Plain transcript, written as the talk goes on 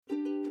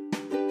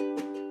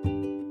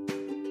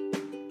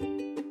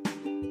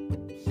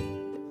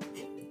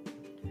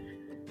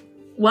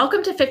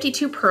Welcome to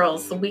 52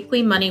 Pearls, the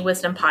weekly money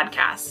wisdom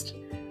podcast.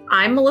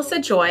 I'm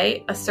Melissa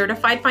Joy, a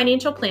certified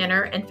financial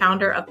planner and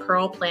founder of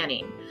Pearl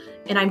Planning.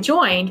 And I'm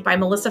joined by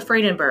Melissa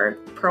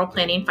Friedenberg, Pearl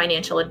Planning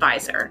Financial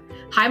Advisor.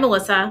 Hi,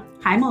 Melissa.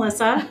 Hi,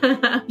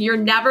 Melissa. You're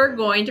never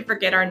going to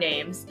forget our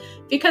names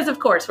because, of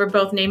course, we're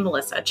both named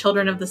Melissa,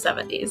 children of the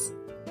 70s.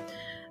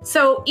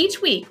 So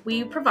each week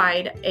we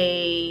provide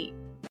a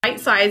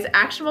bite-sized,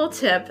 actionable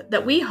tip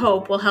that we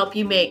hope will help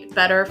you make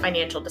better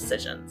financial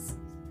decisions.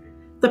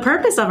 The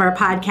purpose of our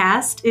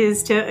podcast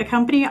is to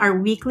accompany our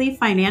weekly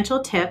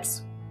financial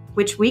tips,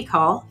 which we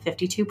call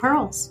 52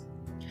 Pearls.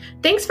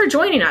 Thanks for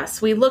joining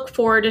us. We look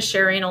forward to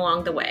sharing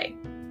along the way.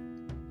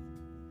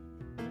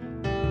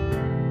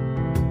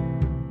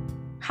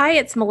 Hi,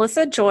 it's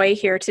Melissa Joy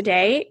here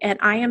today, and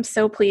I am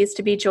so pleased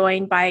to be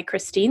joined by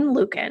Christine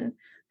Luken,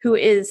 who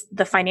is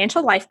the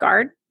financial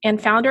lifeguard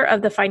and founder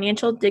of the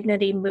Financial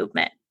Dignity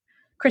Movement.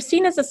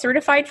 Christine is a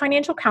certified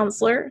financial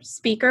counselor,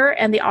 speaker,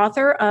 and the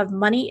author of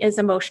Money is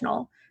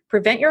Emotional: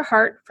 Prevent Your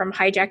Heart from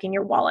Hijacking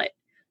Your Wallet.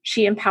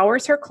 She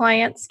empowers her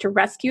clients to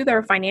rescue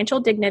their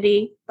financial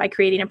dignity by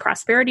creating a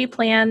prosperity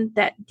plan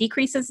that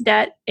decreases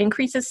debt,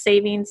 increases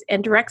savings,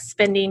 and directs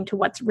spending to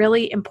what's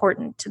really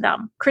important to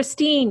them.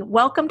 Christine,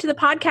 welcome to the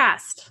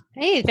podcast.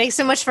 Hey, thanks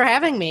so much for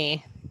having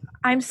me.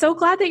 I'm so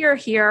glad that you're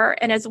here.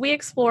 And as we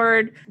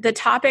explored the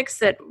topics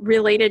that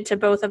related to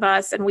both of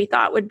us and we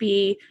thought would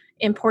be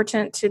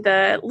important to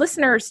the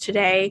listeners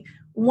today,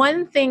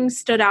 one thing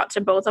stood out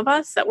to both of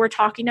us that we're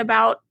talking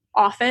about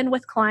often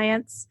with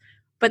clients,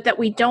 but that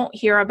we don't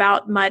hear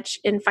about much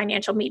in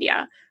financial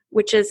media,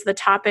 which is the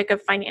topic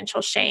of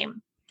financial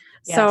shame.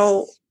 Yes.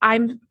 So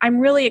I'm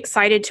really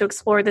excited to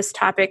explore this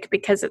topic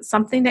because it's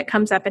something that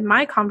comes up in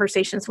my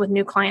conversations with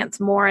new clients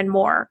more and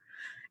more.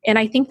 And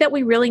I think that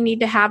we really need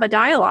to have a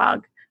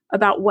dialogue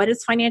about what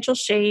is financial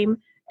shame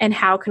and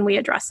how can we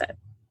address it.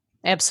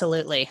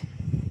 Absolutely.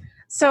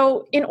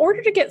 So in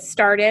order to get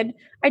started,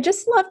 I'd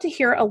just love to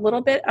hear a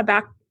little bit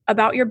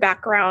about your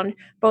background,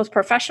 both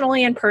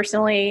professionally and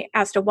personally,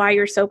 as to why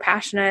you're so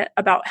passionate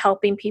about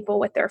helping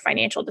people with their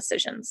financial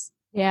decisions.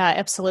 Yeah,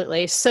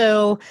 absolutely.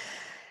 So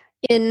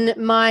in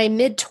my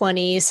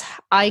mid-20s,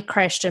 I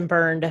crashed and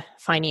burned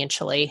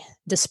financially,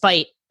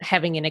 despite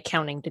having an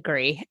accounting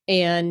degree.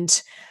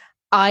 And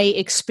I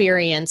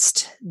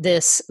experienced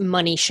this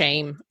money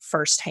shame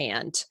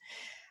firsthand.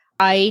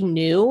 I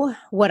knew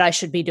what I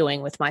should be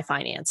doing with my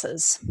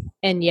finances.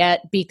 And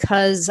yet,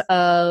 because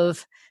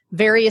of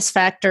various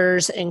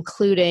factors,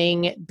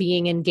 including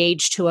being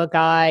engaged to a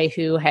guy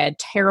who had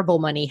terrible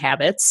money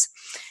habits,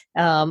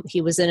 he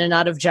was in and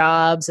out of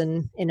jobs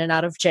and in and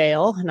out of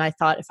jail. And I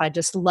thought if I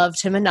just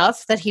loved him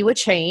enough that he would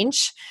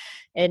change.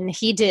 And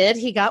he did.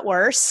 He got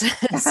worse.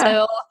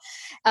 So,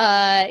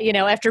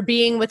 after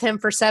being with him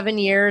for 7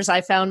 years,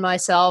 I found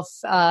myself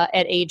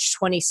at age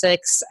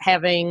 26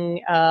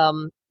 having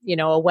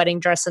a wedding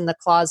dress in the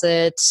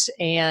closet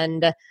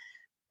and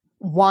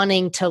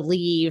wanting to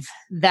leave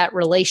that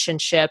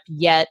relationship,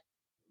 yet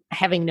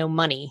having no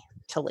money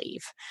to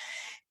leave.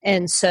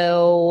 And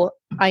so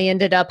I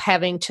ended up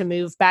having to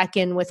move back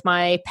in with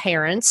my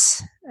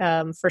parents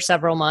for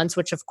several months,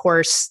 which of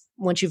course,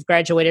 once you've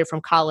graduated from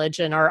college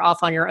and are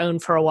off on your own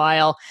for a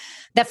while,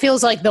 that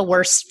feels like the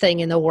worst thing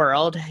in the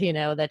world,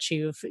 that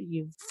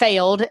you've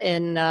failed.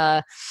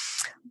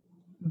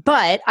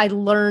 But I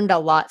learned a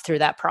lot through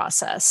that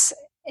process.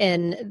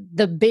 And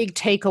the big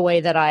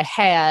takeaway that I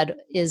had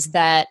is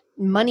that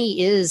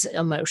money is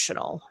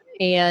emotional,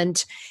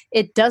 and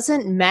it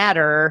doesn't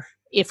matter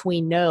if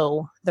we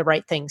know the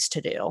right things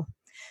to do.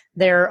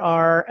 There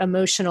are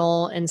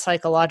emotional and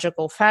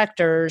psychological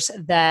factors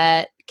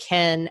that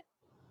can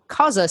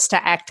cause us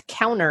to act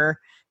counter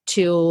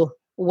to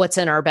what's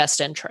in our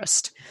best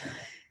interest.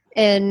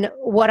 And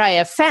what I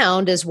have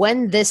found is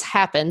when this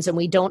happens and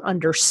we don't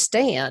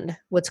understand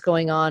what's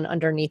going on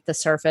underneath the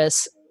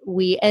surface,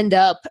 we end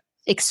up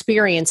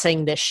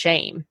experiencing this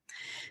shame.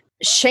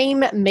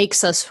 Shame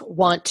makes us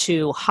want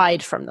to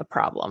hide from the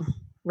problem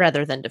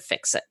rather than to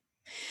fix it.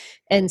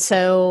 And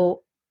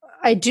so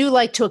I do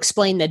like to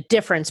explain the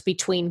difference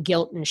between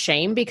guilt and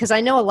shame, because I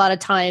know a lot of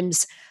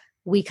times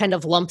we kind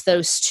of lump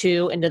those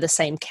two into the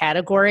same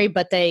category,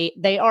 but they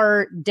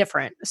are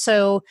different.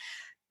 So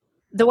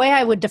the way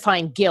I would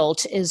define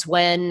guilt is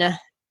when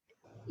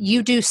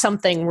you do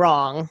something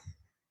wrong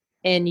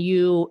and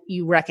you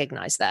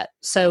recognize that.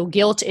 So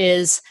guilt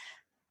is,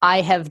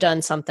 I have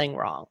done something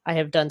wrong. I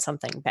have done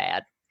something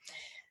bad.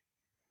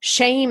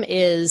 Shame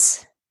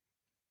is,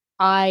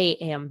 I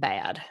am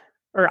bad,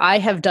 or I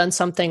have done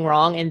something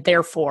wrong and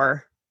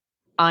therefore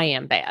I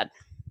am bad.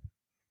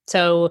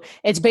 So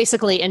it's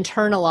basically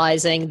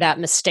internalizing that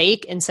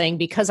mistake and saying,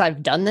 because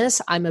I've done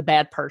this, I'm a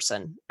bad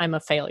person. I'm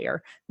a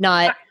failure.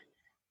 Not,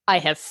 I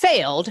have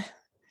failed,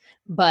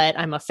 but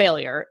I'm a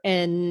failure.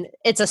 And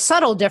it's a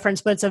subtle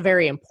difference, but it's a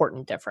very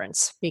important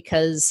difference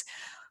because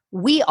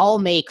we all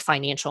make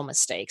financial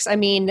mistakes. I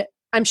mean,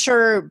 I'm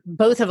sure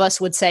both of us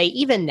would say,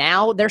 even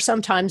now, there's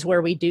some times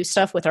where we do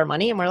stuff with our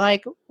money and we're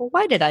like, well,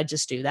 why did I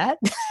just do that?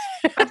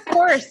 Of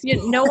course,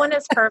 no one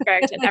is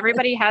perfect, and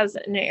everybody has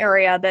an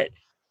area that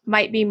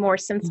might be more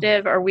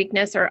sensitive or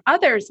weakness, or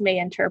others may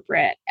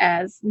interpret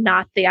as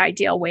not the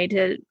ideal way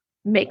to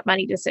make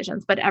money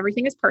decisions, but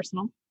everything is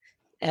personal.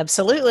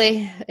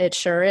 Absolutely. It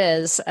sure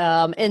is.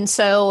 And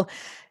so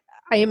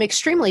I am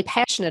extremely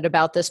passionate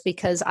about this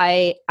because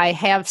I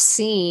have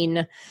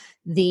seen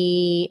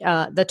the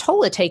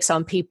toll it takes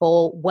on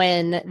people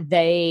when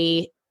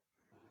they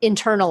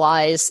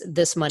internalize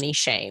this money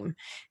shame.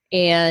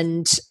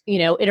 And,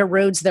 it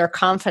erodes their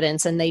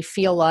confidence and they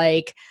feel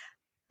like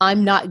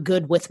I'm not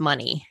good with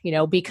money,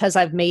 because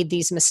I've made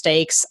these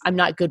mistakes. I'm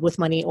not good with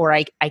money, or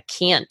I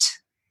can't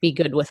be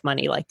good with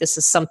money. Like, this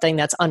is something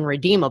that's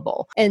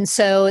unredeemable. And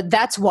so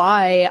that's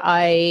why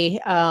I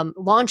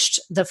launched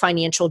the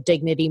Financial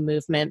Dignity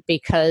Movement,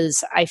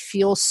 because I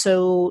feel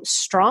so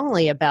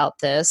strongly about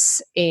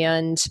this.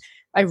 And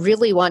I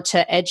really want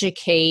to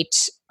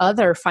educate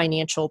other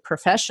financial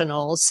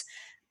professionals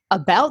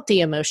about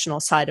the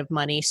emotional side of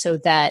money so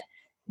that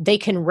they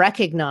can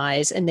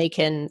recognize and they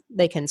can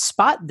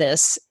spot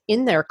this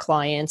in their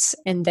clients,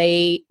 and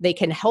they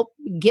can help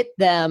get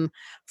them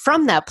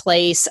from that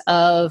place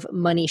of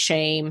money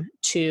shame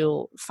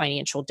to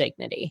financial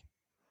dignity.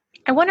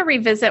 I want to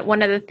revisit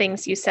one of the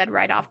things you said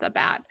right off the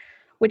bat,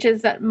 which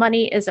is that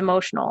money is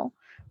emotional.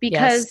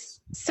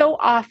 Because so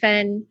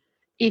often,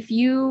 if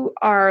you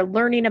are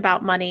learning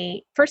about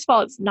money, first of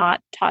all, it's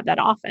not taught that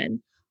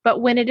often,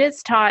 but when it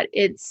is taught,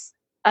 it's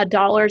a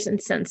dollars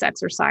and cents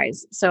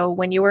exercise. So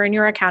when you were in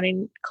your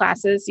accounting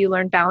classes, you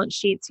learned balance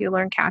sheets, you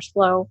learned cash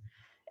flow,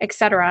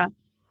 etc.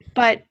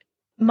 But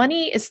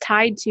money is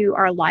tied to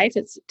our life.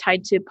 It's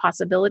tied to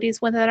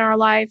possibilities within our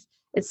life.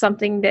 It's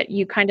something that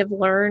you kind of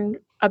learn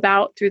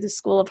about through the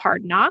school of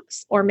hard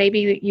knocks, or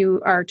maybe you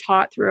are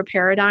taught through a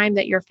paradigm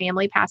that your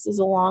family passes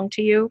along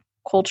to you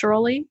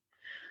culturally.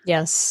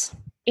 Yes.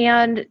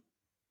 And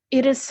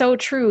it is so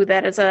true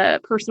that as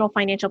a personal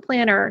financial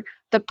planner,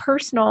 the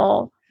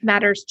personal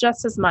matters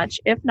just as much,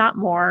 if not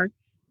more,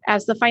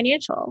 as the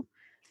financial.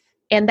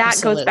 And that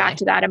Absolutely. goes back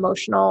to that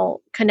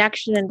emotional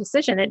connection and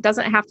decision. It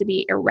doesn't have to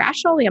be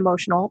irrationally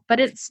emotional, but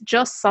it's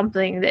just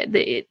something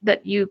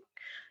that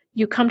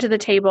you come to the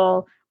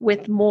table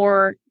with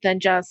more than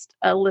just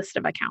a list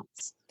of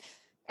accounts.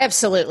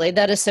 Absolutely.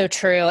 That is so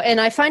true.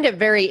 And I find it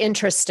very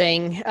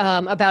interesting.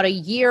 About a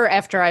year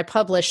after I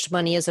published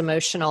Money is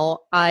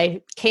Emotional,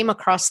 I came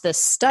across this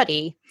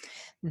study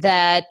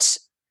that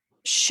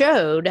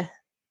showed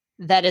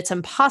that it's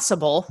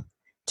impossible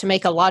to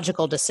make a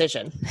logical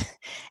decision.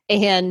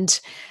 And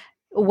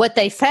what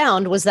they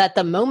found was that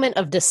the moment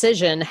of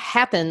decision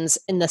happens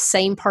in the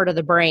same part of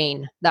the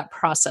brain that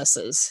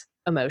processes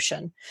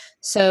emotion.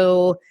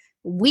 So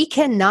we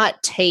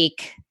cannot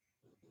take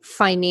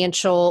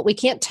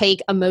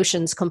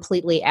emotions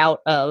completely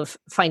out of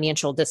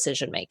financial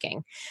decision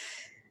making.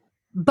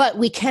 But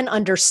we can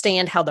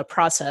understand how the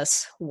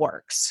process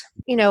works.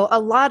 A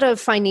lot of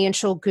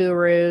financial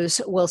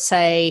gurus will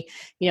say,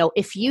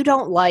 if you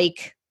don't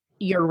like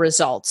your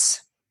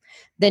results,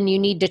 then you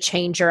need to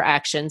change your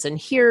actions. And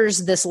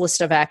here's this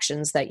list of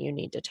actions that you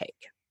need to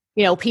take.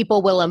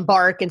 People will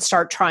embark and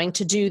start trying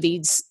to do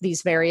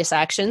these various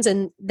actions,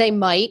 and they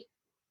might,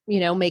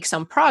 make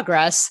some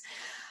progress.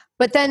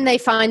 But then they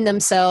find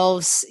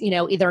themselves,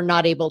 either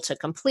not able to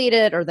complete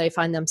it, or they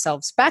find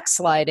themselves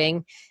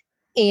backsliding.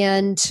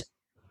 And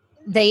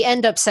they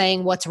end up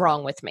saying, what's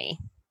wrong with me,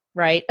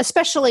 right?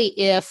 Especially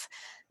if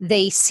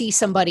they see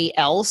somebody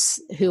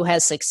else who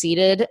has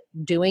succeeded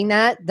doing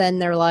that, then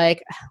they're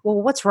like,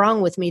 well, what's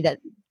wrong with me that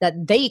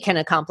they can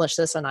accomplish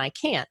this and I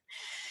can't?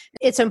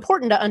 It's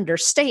important to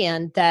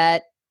understand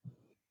that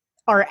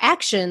our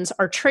actions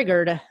are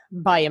triggered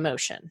by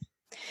emotion.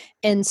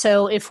 And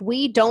so if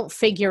we don't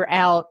figure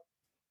out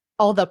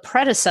all the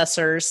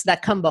predecessors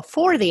that come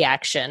before the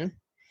action,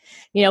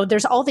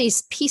 there's all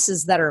these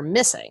pieces that are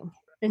missing.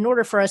 In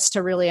order for us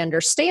to really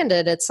understand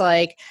it, it's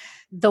like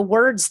the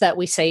words that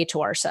we say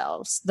to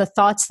ourselves, the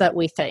thoughts that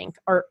we think,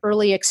 our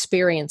early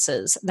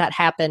experiences that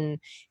happen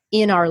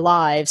in our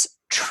lives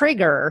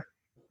trigger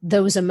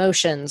those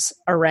emotions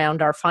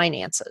around our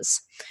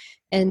finances.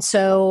 And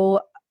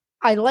so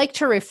I like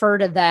to refer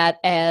to that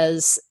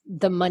as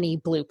the money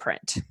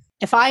blueprint.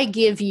 If I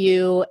give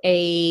you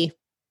a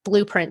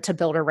blueprint to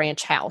build a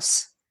ranch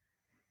house,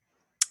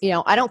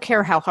 I don't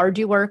care how hard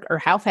you work or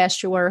how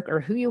fast you work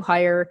or who you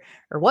hire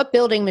or what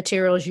building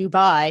materials you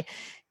buy,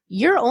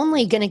 you're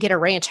only going to get a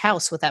ranch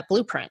house with that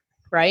blueprint,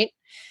 right?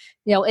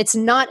 It's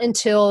not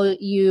until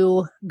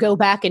you go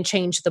back and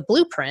change the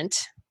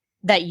blueprint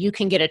that you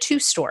can get a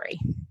 2-story.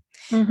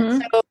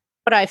 Mm-hmm. So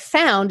what I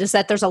found is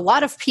that there's a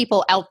lot of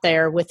people out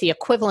there with the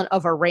equivalent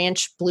of a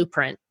ranch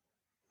blueprint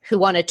who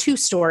want a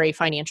 2-story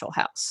financial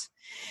house.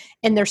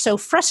 And they're so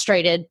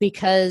frustrated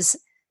because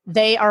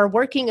they are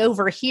working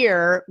over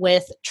here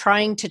with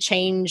trying to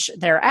change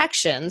their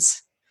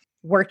actions,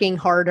 working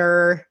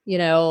harder,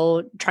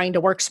 trying to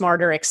work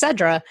smarter,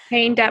 etc.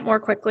 Paying debt more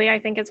quickly, I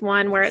think, is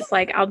one where it's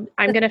like, I'm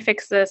going to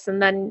fix this,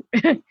 and then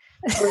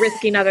we're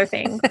risking other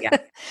things. Yeah.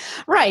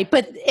 Right.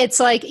 But it's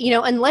like,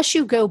 unless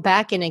you go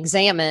back and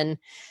examine,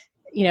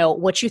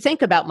 what you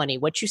think about money,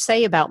 what you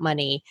say about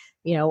money,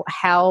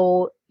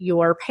 how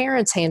your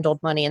parents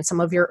handled money and some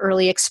of your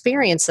early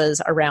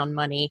experiences around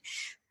money,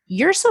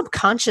 your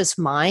subconscious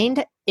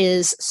mind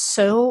is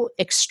so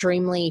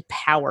extremely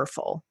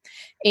powerful.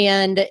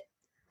 And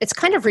it's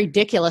kind of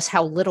ridiculous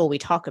how little we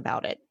talk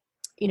about it.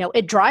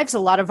 It drives a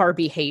lot of our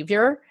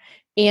behavior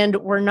and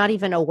we're not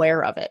even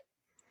aware of it.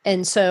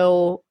 And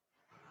so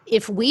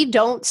if we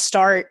don't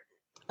start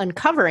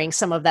uncovering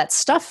some of that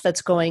stuff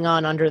that's going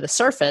on under the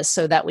surface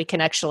so that we can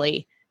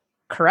actually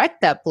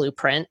correct that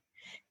blueprint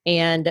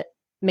and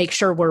make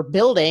sure we're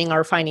building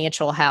our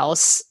financial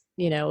house,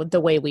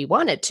 the way we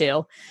want it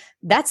to,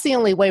 that's the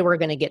only way we're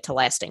going to get to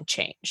lasting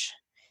change.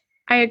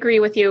 I agree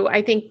with you.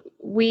 I think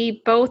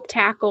we both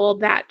tackle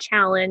that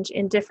challenge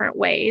in different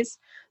ways.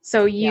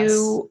 So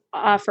you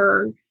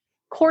offer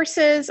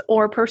courses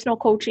or personal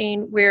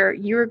coaching where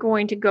you're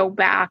going to go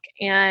back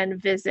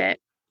and visit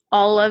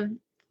all of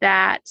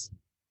that.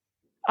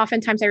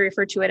 Oftentimes I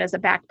refer to it as a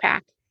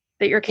backpack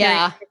that you're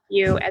carrying with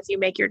you as you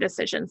make your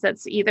decisions.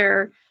 That's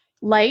either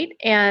light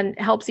and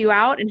helps you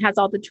out and has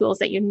all the tools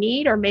that you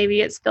need, or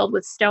maybe it's filled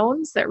with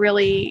stones that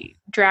really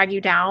drag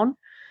you down.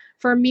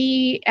 For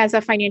me, as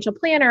a financial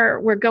planner,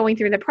 we're going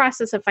through the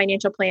process of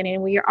financial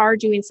planning. We are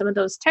doing some of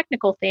those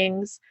technical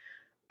things,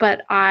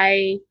 but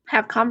I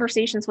have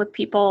conversations with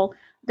people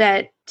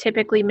that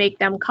typically make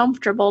them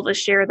comfortable to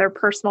share their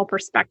personal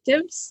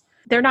perspectives.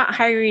 They're not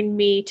hiring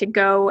me to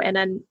go and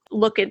then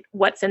look at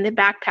what's in the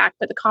backpack,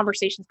 but the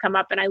conversations come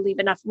up and I leave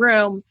enough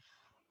room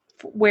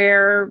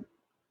where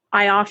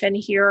I often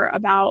hear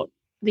about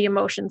the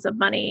emotions of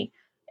money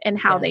and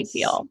how they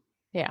feel.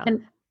 Yeah.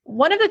 And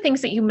one of the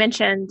things that you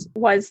mentioned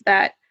was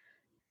that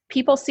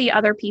people see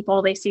other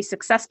people, they see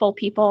successful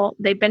people,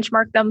 they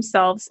benchmark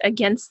themselves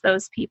against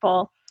those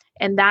people.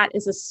 And that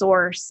is a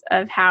source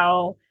of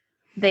how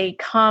they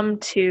come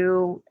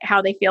to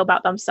how they feel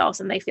about themselves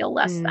and they feel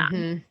less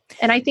than.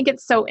 And I think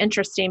it's so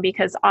interesting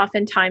because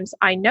oftentimes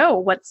I know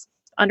what's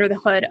under the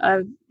hood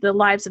of the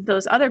lives of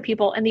those other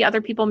people, and the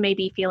other people may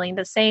be feeling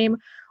the same,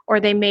 or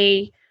they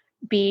may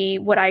be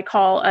what I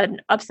call an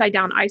upside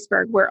down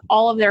iceberg, where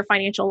all of their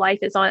financial life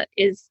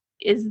is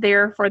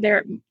there for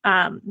their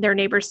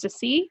neighbors to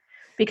see,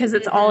 because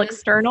it's all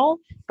external,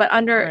 but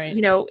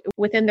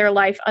within their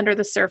life, under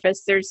the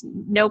surface, there's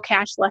no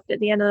cash left at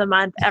the end of the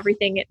month,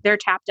 everything, they're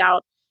tapped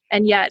out.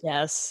 And yet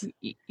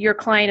your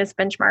client is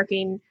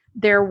benchmarking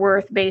their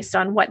worth based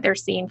on what they're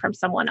seeing from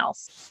someone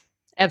else.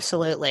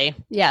 Absolutely.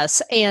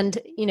 Yes. And,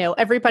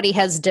 everybody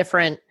has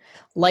different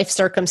life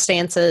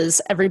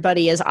circumstances.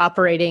 Everybody is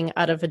operating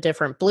out of a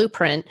different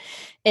blueprint.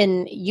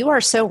 And you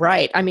are so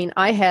right. I mean,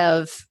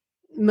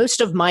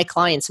 most of my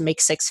clients make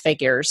six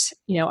figures.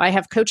 I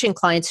have coaching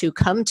clients who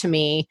come to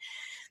me,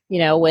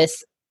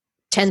 with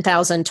 $10,000,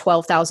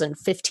 $12,000,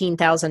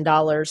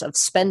 $15,000 of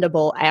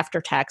spendable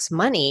after-tax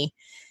money.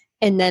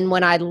 And then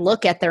when I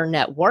look at their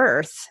net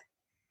worth,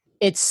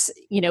 it's,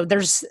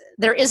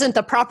 there isn't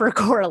the proper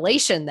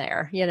correlation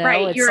there,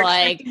 Right. It's You're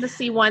like expecting to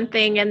see one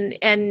thing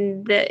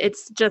and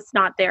it's just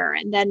not there.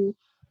 And then,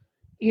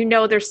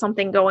 there's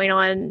something going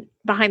on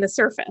behind the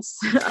surface,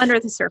 under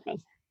the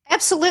surface.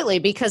 Absolutely.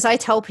 Because I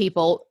tell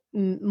people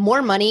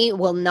more money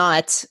will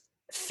not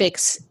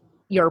fix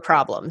your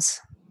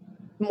problems.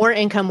 More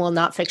income will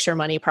not fix your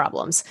money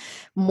problems.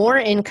 More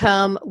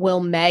income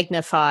will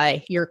magnify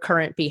your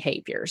current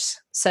behaviors.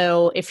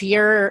 So if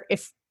you're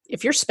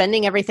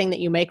spending everything that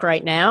you make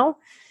right now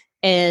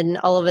and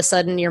all of a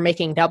sudden you're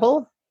making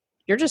double,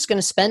 you're just going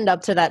to spend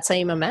up to that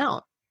same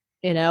amount,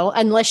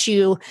 unless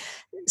you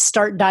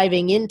start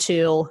diving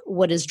into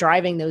what is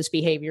driving those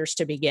behaviors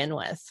to begin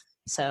with.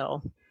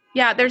 So,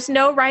 yeah, there's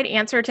no right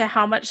answer to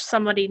how much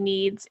somebody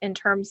needs in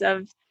terms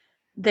of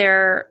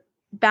their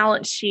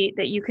balance sheet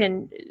that you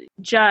can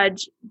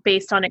judge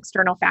based on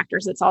external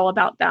factors. It's all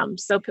about them.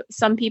 So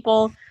some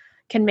people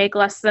can make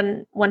less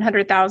than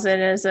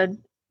 100,000 as a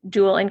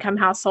dual income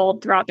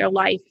household throughout their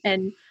life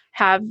and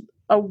have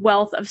a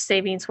wealth of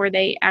savings where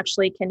they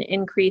actually can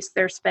increase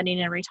their spending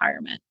in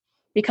retirement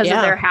because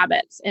of their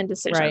habits and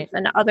decisions. Right.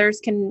 And others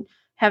can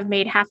have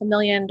made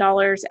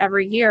 $500,000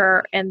 every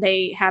year and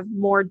they have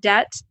more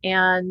debt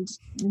and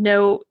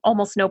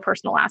almost no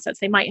personal assets.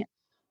 They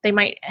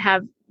might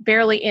have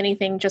barely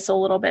anything, just a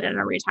little bit in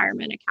a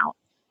retirement account.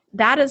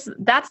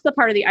 That's the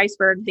part of the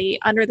iceberg, the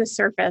under the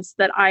surface,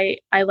 that I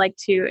like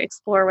to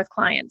explore with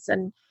clients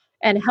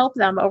and help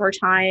them over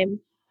time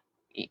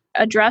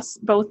address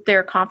both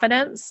their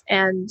confidence.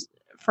 And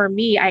for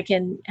me, I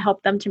can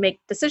help them to make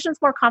decisions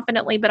more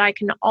confidently, but I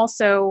can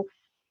also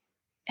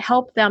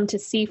help them to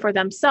see for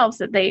themselves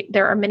that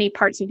there are many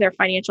parts of their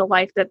financial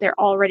life that they're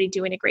already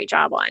doing a great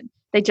job on.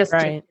 They just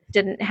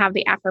didn't have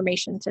the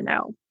affirmation to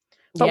know.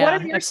 But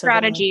what are your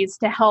strategies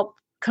to help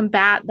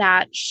combat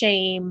that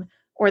shame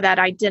or that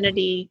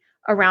identity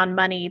around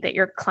money that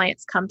your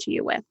clients come to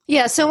you with?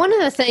 Yeah. So one of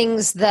the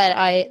things that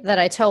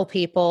I tell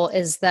people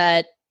is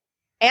that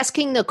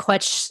asking the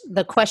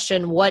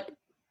question,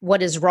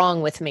 what is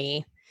wrong with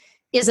me,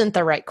 isn't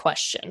the right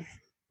question.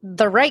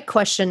 The right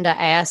question to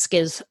ask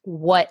is,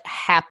 what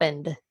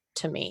happened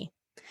to me?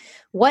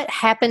 What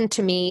happened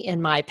to me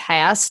in my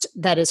past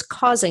that is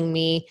causing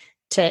me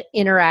to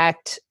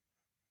interact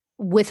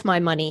with my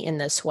money in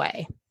this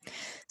way.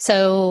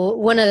 So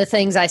one of the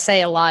things I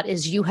say a lot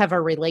is you have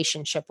a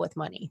relationship with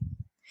money.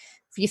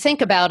 If you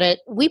think about it,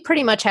 we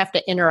pretty much have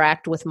to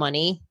interact with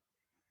money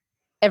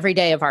every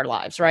day of our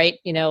lives, right?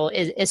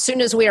 As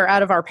soon as we are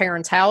out of our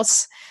parents'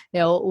 house,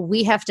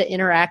 we have to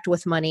interact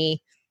with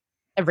money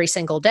every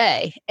single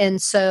day.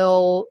 And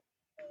so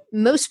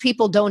most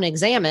people don't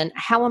examine,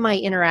 how am I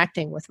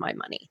interacting with my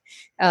money?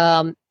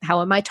 How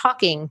am I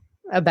talking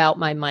about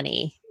my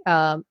money?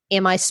 Am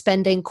I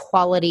spending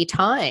quality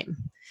time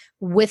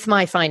with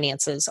my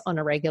finances on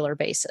a regular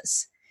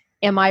basis?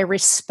 Am I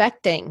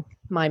respecting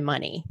my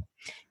money?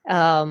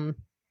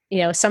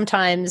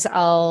 Sometimes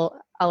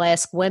I'll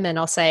ask women,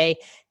 I'll say,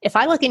 if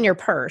I look in your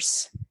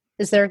purse,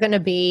 is there going to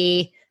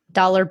be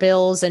dollar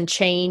bills and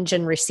change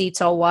and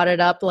receipts all wadded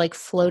up, like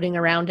floating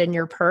around in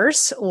your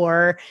purse?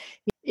 Or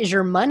is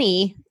your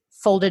money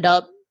folded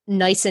up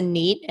nice and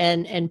neat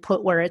and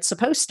put where it's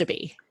supposed to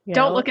be?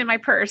 Don't look in my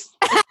purse.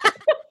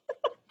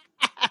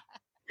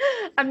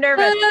 I'm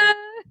nervous.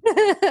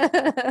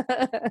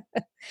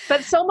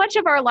 But so much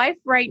of our life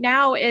right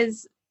now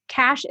is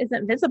cash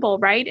isn't visible,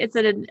 right? It's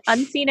an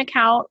unseen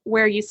account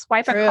where you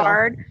swipe a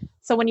card.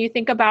 So when you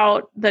think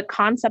about the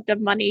concept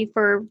of money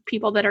for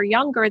people that are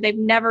younger, they've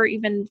never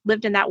even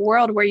lived in that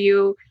world where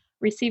you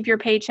receive your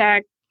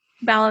paycheck,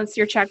 balance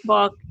your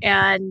checkbook,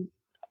 and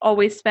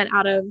always spent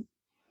out of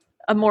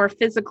a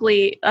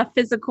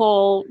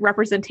physical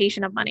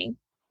representation of money.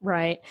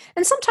 Right.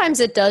 And sometimes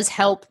it does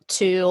help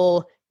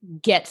to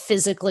get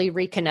physically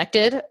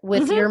reconnected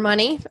with your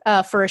money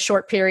for a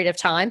short period of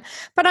time.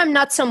 But I'm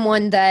not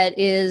someone that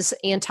is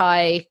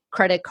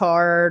anti-credit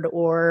card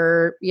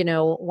or,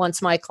 wants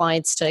my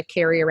clients to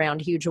carry around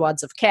huge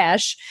wads of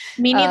cash.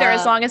 Me neither,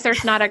 as long as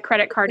there's not a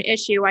credit card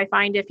issue. I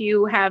find if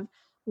you have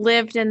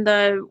lived in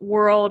the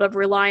world of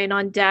relying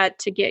on debt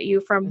to get you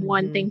from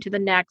one thing to the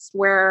next,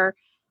 where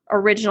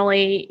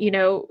originally,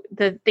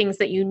 the things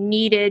that you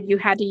needed, you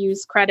had to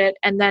use credit,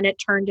 and then it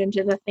turned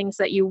into the things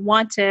that you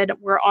wanted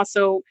were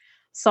also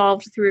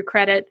solved through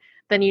credit,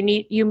 then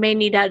you may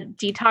need a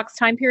detox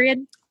time period.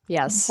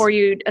 Yes. Before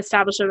you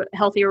establish a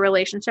healthier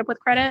relationship with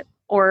credit,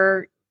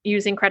 or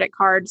using credit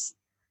cards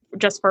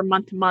just for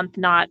month to month,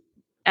 not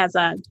as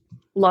a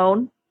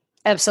loan.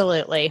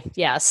 Absolutely.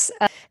 Yes.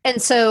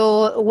 And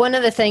so one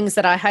of the things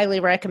that I highly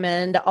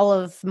recommend all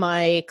of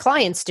my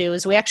clients do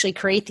is we actually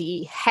create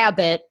the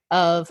habit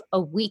of a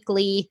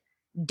weekly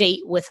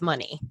date with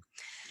money.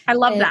 I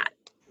love that.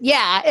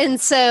 Yeah. And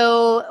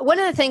so one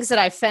of the things that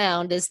I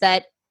found is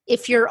that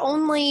if you're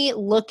only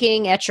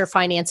looking at your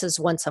finances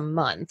once a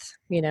month,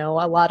 a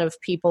lot of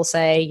people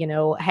say,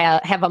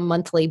 have a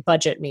monthly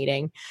budget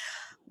meeting.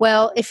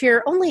 Well, if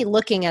you're only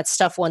looking at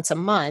stuff once a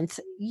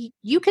month,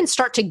 you can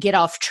start to get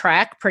off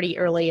track pretty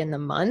early in the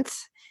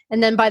month.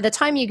 And then by the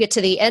time you get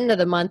to the end of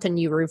the month and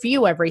you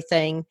review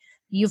everything,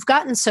 you've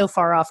gotten so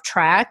far off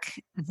track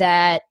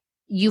that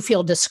you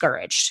feel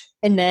discouraged.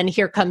 And then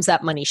here comes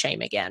that money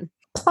shame again.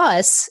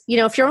 Plus,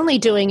 if you're only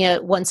doing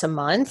it once a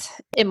month,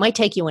 it might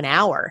take you an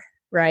hour,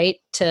 right?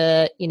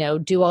 To,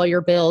 do all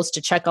your bills,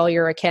 to check all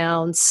your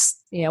accounts,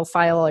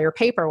 file all your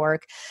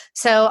paperwork.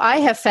 So I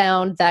have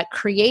found that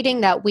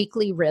creating that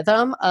weekly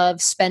rhythm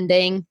of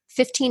spending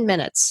 15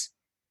 minutes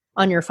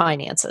on your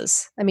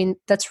finances,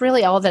 that's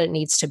really all that it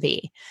needs to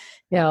be.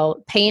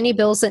 Pay any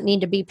bills that need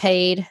to be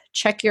paid,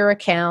 check your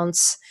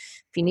accounts.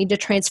 If you need to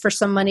transfer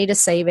some money to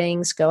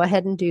savings, go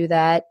ahead and do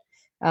that.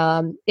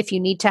 If you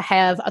need to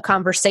have a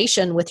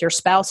conversation with your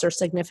spouse or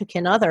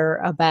significant other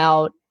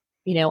about,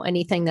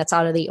 anything that's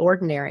out of the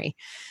ordinary,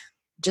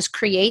 just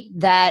create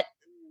that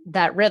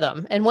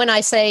rhythm. And when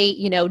I say,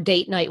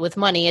 date night with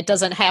money, it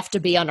doesn't have to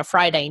be on a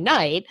Friday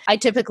night. I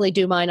typically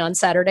do mine on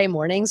Saturday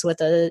mornings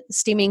with a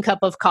steaming cup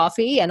of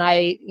coffee. And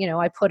I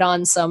put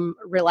on some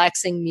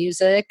relaxing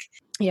music,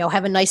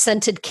 have a nice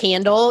scented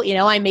candle,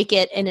 I make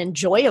it an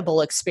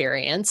enjoyable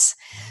experience.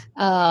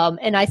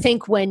 And I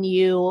think when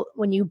you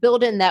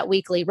build in that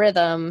weekly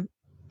rhythm,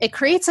 it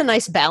creates a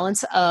nice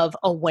balance of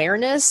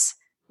awareness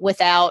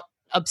without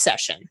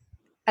obsession.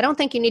 I don't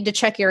think you need to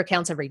check your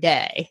accounts every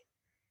day.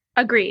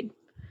 Agreed.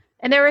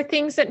 And there are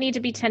things that need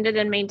to be tended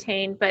and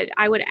maintained, but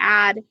I would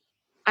add,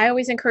 I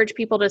always encourage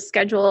people to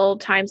schedule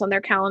times on their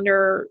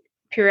calendar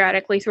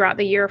periodically throughout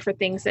the year for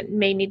things that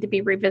may need to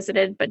be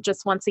revisited, but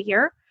just once a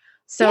year.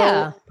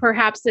 So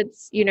perhaps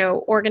it's,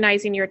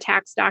 organizing your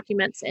tax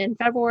documents in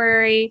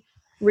February,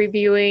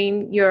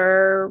 reviewing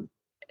your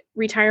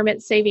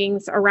retirement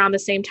savings around the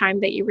same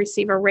time that you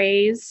receive a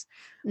raise,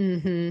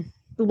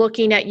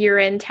 looking at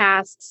year-end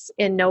tasks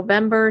in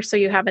November so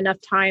you have enough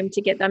time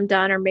to get them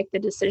done or make the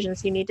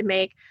decisions you need to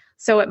make.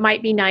 So it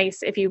might be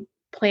nice if you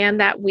plan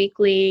that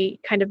weekly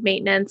kind of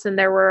maintenance, and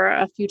there were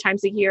a few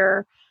times a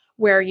year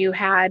where you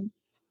had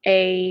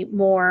a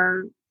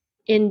more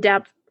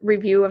in-depth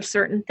review of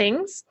certain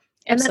things.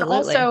 And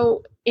Absolutely. Then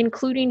also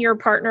including your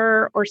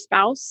partner or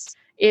spouse,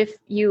 if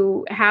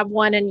you have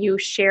one and you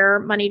share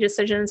money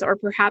decisions, or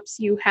perhaps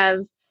you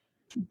have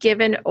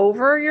given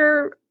over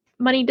your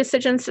money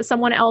decisions to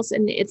someone else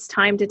and it's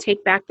time to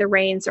take back the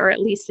reins or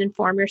at least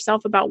inform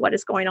yourself about what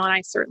is going on,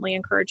 I certainly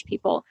encourage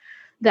people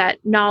that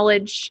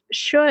knowledge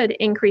should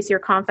increase your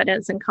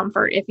confidence and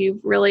comfort if you've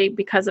really,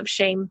 because of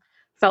shame,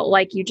 felt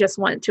like you just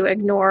want to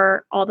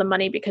ignore all the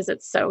money because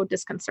it's so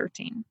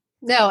disconcerting.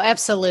 No,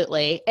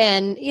 absolutely.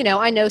 And,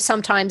 I know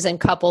sometimes in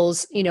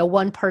couples,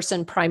 one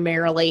person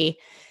primarily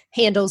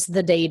handles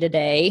the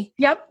day-to-day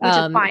Yep, which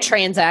is fine.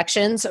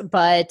 transactions,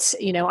 but,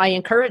 I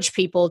encourage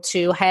people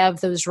to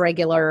have those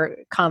regular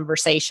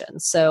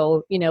conversations.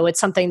 So, it's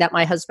something that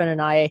my husband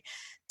and I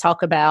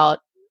talk about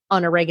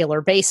on a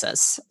regular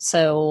basis.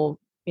 So,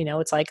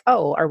 it's like,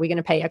 oh, are we going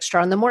to pay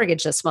extra on the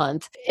mortgage this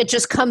month? It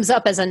just comes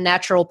up as a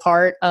natural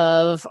part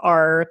of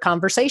our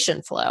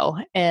conversation flow.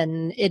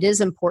 And it is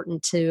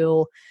important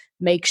to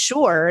make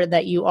sure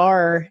that you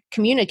are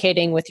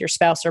communicating with your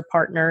spouse or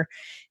partner.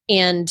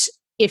 And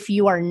if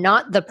you are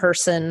not the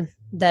person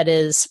that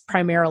is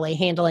primarily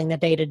handling the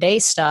day-to-day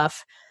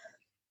stuff,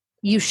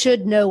 you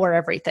should know where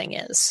everything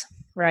is,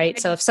 right?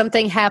 So if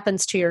something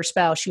happens to your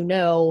spouse,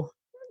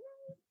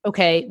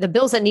 okay, the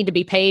bills that need to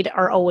be paid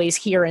are always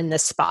here in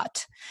this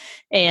spot.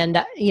 And,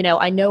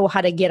 I know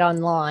how to get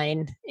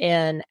online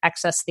and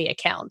access the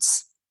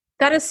accounts.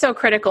 That is so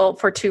critical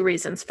for two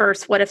reasons.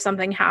 First, what if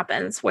something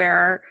happens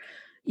where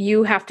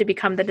you have to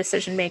become the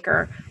decision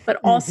maker? But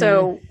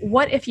also,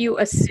 what if you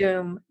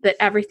assume that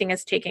everything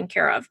is taken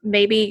care of?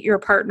 Maybe your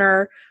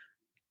partner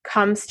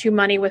comes to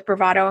money with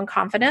bravado and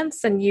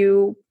confidence, and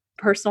you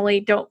personally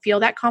don't feel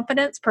that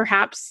confidence.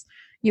 Perhaps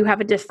you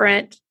have a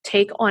different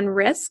take on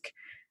risk.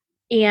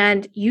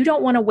 And you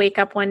don't want to wake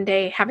up one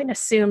day having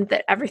assumed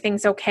that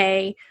everything's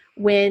okay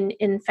when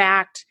in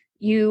fact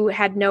you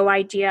had no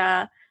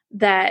idea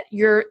that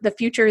the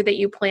future that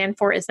you plan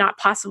for is not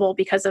possible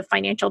because of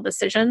financial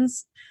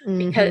decisions.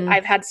 Because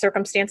I've had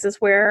circumstances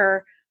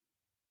where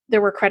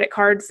there were credit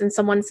cards in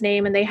someone's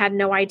name and they had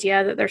no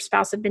idea that their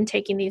spouse had been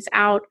taking these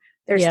out.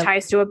 There's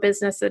ties to a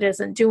business that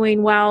isn't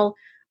doing well,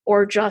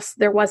 or just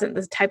there wasn't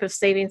the type of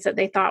savings that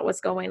they thought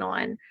was going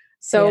on.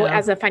 So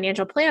as a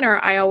financial planner,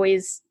 I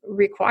always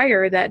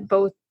require that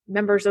both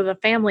members of the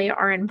family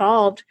are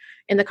involved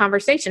in the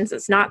conversations.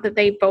 It's not that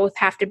they both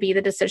have to be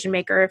the decision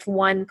maker if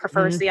one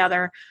prefers the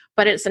other,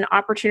 but it's an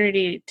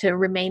opportunity to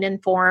remain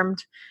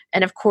informed.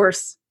 And of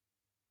course,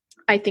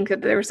 I think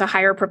that there's a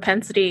higher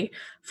propensity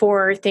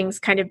for things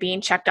kind of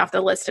being checked off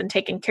the list and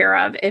taken care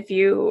of if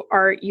you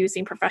are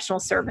using professional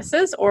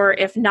services, or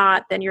if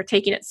not, then you're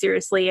taking it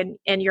seriously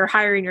and you're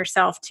hiring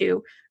yourself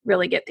to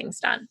really get things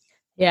done.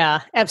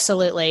 Yeah,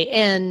 absolutely.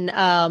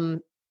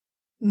 And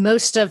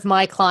most of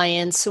my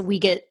clients, we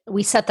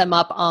set them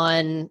up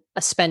on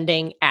a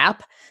spending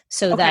app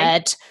so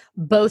that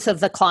both of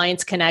the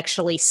clients can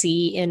actually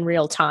see in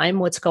real time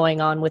what's going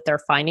on with their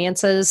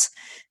finances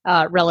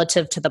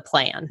relative to the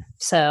plan.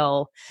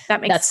 So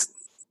that makes sense.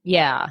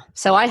 Yeah.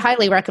 So I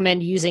highly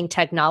recommend using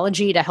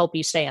technology to help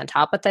you stay on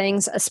top of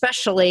things,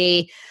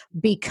 especially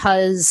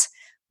because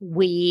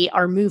we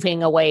are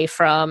moving away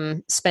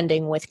from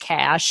spending with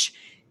cash.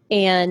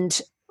 And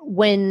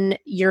when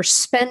you're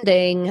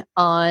spending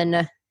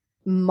on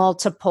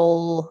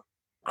multiple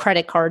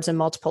credit cards and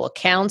multiple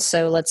accounts,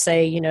 so let's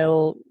say,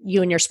 you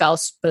and your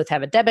spouse both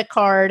have a debit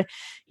card,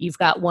 you've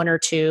got one or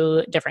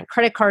two different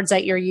credit cards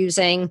that you're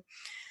using,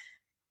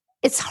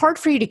 it's hard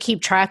for you to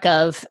keep track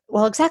of,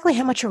 well, exactly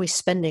how much are we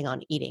spending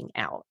on eating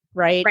out,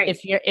 right?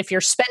 If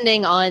you're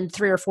spending on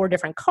 3 or 4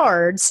 different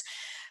cards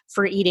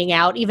for eating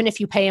out, even if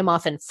you pay them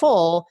off in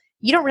full,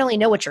 you don't really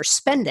know what you're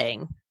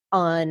spending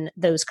on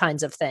those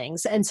kinds of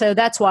things. And so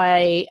that's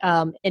why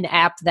an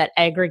app that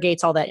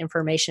aggregates all that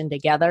information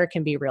together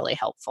can be really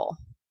helpful.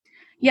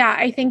 Yeah,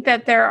 I think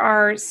that there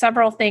are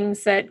several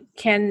things that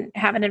can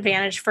have an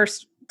advantage.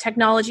 First,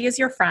 technology is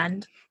your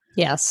friend.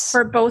 Yes.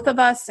 For both of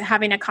us,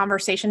 having a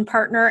conversation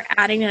partner,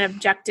 adding an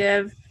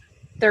objective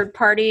third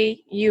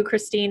party, you,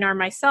 Christine, or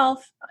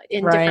myself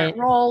in different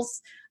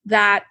roles,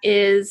 that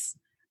is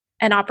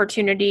an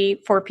opportunity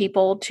for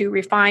people to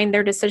refine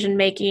their decision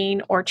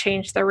making or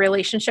change their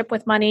relationship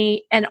with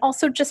money, and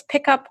also just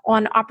pick up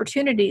on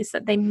opportunities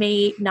that they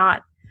may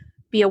not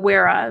be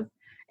aware of.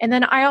 And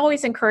then I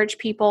always encourage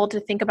people to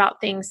think about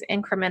things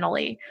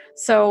incrementally.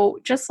 So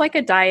just like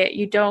a diet,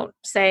 you don't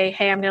say,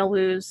 hey, I'm going to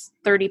lose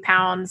 30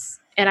 pounds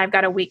and I've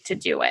got a week to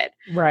do it.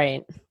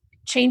 Right.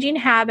 Changing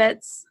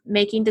habits,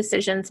 making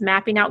decisions,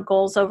 mapping out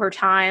goals over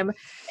time,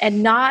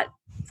 and not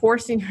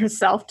forcing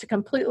yourself to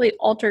completely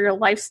alter your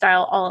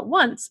lifestyle all at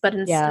once, but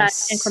instead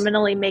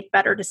incrementally make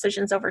better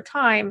decisions over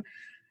time,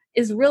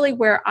 is really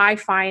where I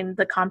find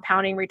the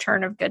compounding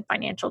return of good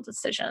financial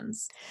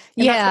decisions.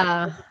 And that's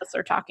what most of us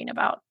are talking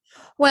about.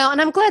 Well, and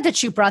I'm glad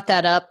that you brought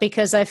that up,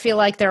 because I feel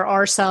like there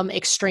are some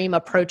extreme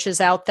approaches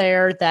out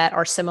there that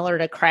are similar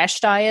to crash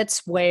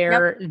diets,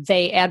 where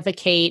they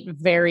advocate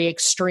very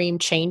extreme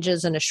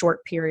changes in a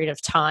short period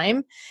of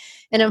time.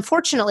 And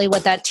unfortunately,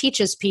 what that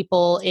teaches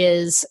people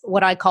is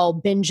what I call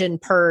binge and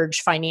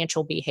purge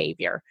financial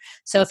behavior.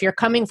 So if you're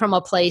coming from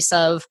a place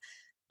of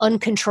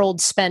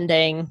uncontrolled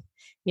spending,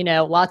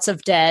 lots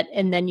of debt,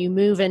 and then you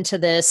move into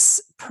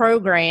this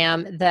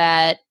program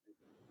that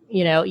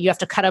you have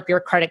to cut up your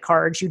credit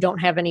cards, you don't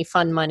have any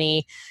fun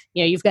money,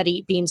 you've got to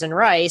eat beans and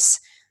rice.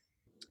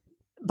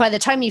 By the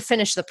time you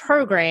finish the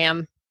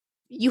program,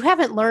 you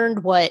haven't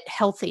learned what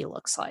healthy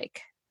looks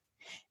like.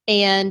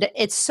 And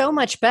it's so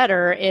much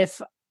better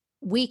if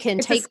we can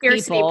take a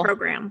scarcity people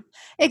program.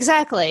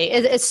 Exactly.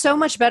 It's so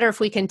much better if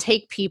we can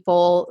take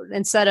people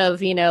instead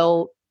of,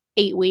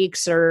 8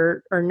 weeks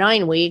or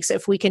 9 weeks,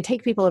 if we can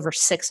take people over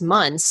 6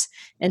 months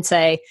and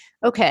say,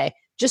 okay,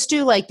 just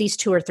do like these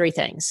 2 or 3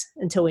 things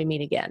until we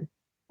meet again.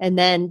 And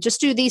then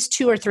just do these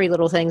 2 or 3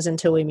 little things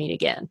until we meet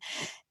again.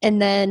 And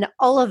then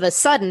all of a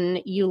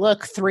sudden you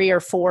look 3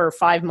 or 4 or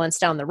 5 months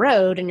down the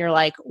road and you're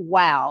like,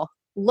 wow,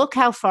 look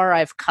how far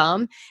I've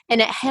come. And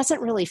it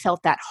hasn't really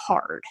felt that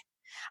hard.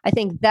 I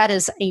think that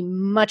is a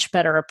much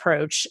better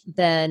approach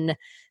than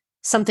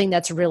something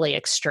that's really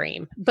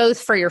extreme,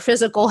 both for your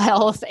physical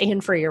health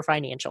and for your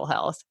financial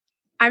health.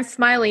 I'm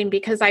smiling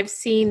because I've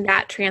seen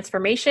that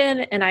transformation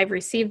and I've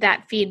received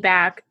that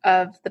feedback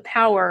of the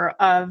power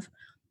of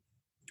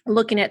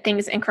looking at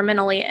things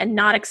incrementally and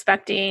not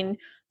expecting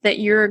that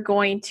you're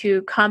going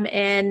to come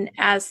in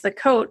as the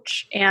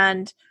coach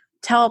and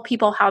tell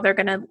people how they're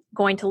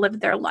going to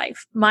live their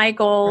life. My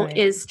goal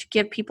is to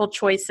give people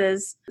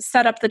choices,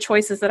 set up the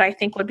choices that I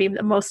think would be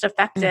the most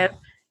effective,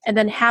 and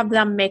then have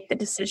them make the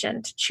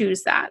decision to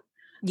choose that.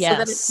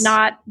 Yes. So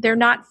that they're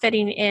not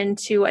fitting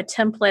into a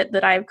template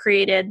that I've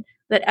created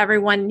that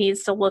everyone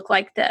needs to look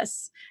like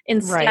this.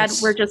 Instead,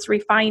 we're just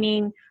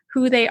refining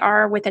who they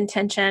are with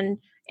intention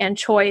and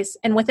choice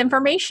and with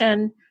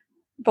information,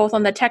 both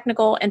on the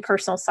technical and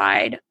personal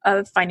side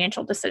of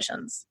financial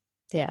decisions.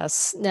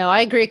 Yes. No,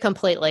 I agree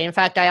completely. In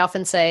fact, I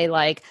often say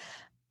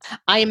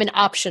I am an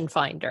option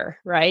finder,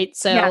 right?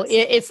 So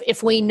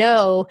if we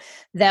know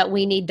that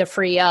we need to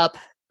free up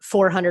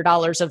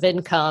 $400 of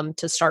income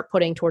to start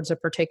putting towards a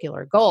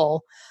particular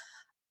goal,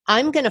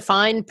 I'm going to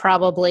find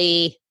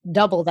probably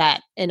double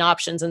that in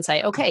options and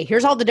say, okay,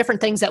 here's all the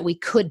different things that we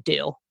could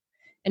do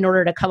in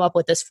order to come up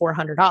with this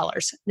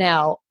 $400.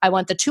 Now, I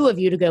want the 2 of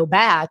you to go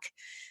back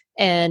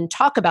and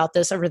talk about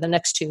this over the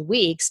next 2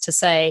 weeks to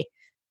say,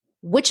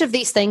 which of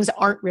these things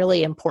aren't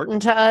really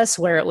important to us,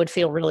 where it would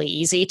feel really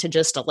easy to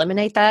just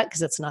eliminate that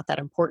because it's not that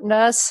important to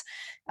us,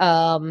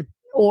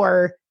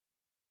 or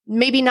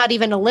maybe not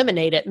even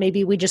eliminate it.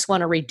 Maybe we just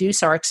want to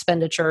reduce our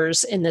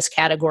expenditures in this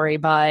category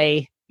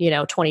by,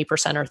 20%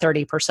 or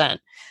 30%.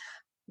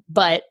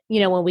 But,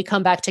 when we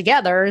come back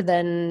together,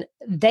 then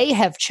they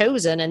have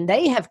chosen and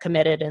they have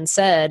committed and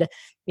said,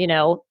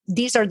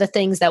 these are the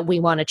things that we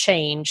want to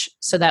change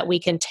so that we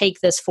can take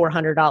this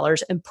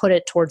 $400 and put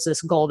it towards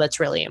this goal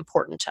that's really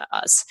important to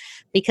us,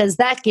 because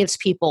that gives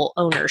people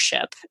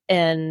ownership.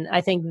 And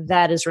I think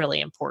that is really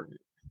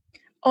important.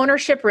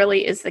 Ownership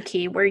really is the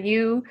key, where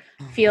you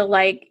feel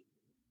like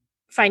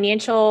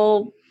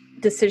financial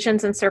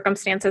decisions and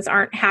circumstances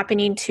aren't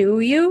happening to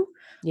you,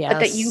 but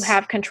that you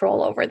have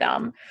control over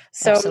them.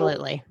 So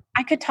absolutely.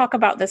 I could talk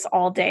about this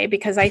all day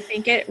because I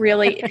think it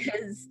really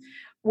is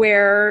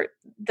where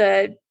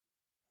the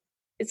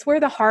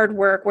hard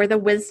work, where the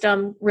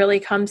wisdom really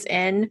comes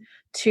in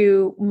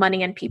to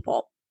money and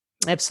people.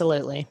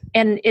 Absolutely.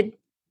 And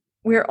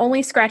we're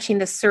only scratching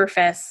the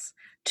surface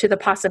to the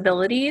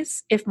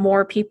possibilities if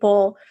more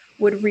people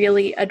would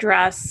really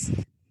address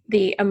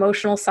the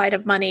emotional side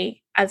of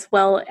money as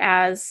well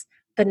as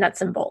the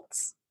nuts and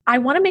bolts. I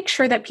want to make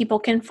sure that people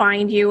can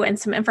find you and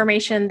some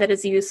information that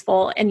is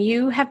useful. And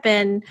you have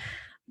been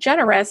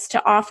generous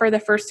to offer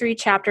the first 3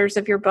 chapters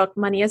of your book,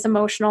 Money is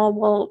Emotional.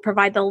 We'll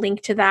provide the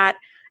link to that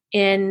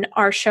in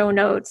our show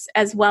notes,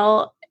 as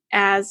well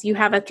as you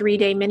have a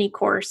 3-day mini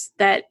course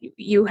that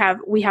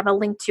we have a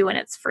link to, and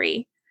it's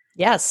free.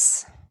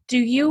 Yes. Do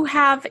you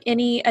have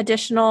any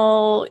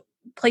additional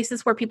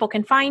places where people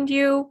can find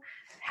you?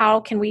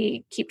 How can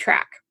we keep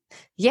track?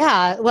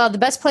 Yeah, well, the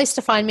best place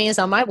to find me is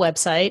on my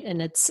website,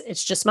 and it's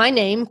just my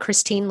name,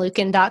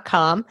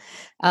 ChristineLuken.com,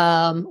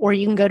 or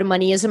you can go to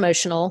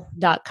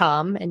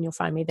moneyisemotional.com, and you'll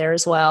find me there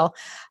as well.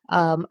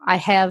 I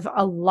have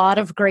a lot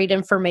of great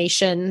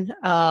information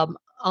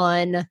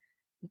on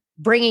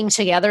bringing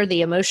together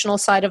the emotional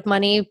side of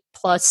money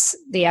plus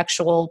the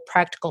actual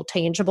practical,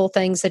 tangible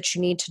things that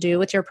you need to do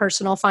with your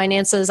personal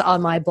finances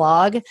on my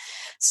blog.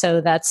 So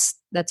that's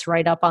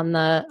right up on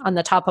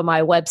the top of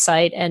my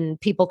website, and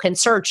people can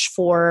search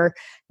for,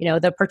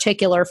 the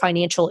particular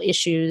financial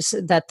issues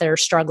that they're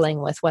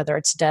struggling with, whether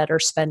it's debt or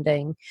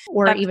spending,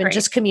 or That's even great.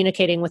 Just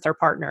communicating with their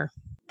partner.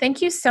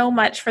 Thank you so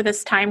much for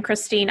this time,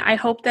 Christine. I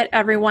hope that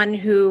everyone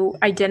who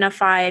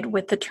identified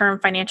with the term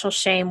financial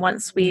shame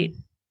once we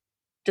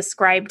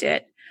described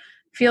it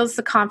feels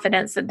the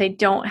confidence that they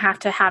don't have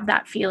to have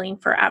that feeling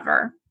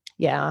forever.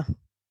 Yeah.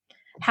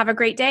 Have a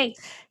great day.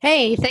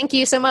 Hey, thank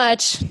you so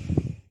much.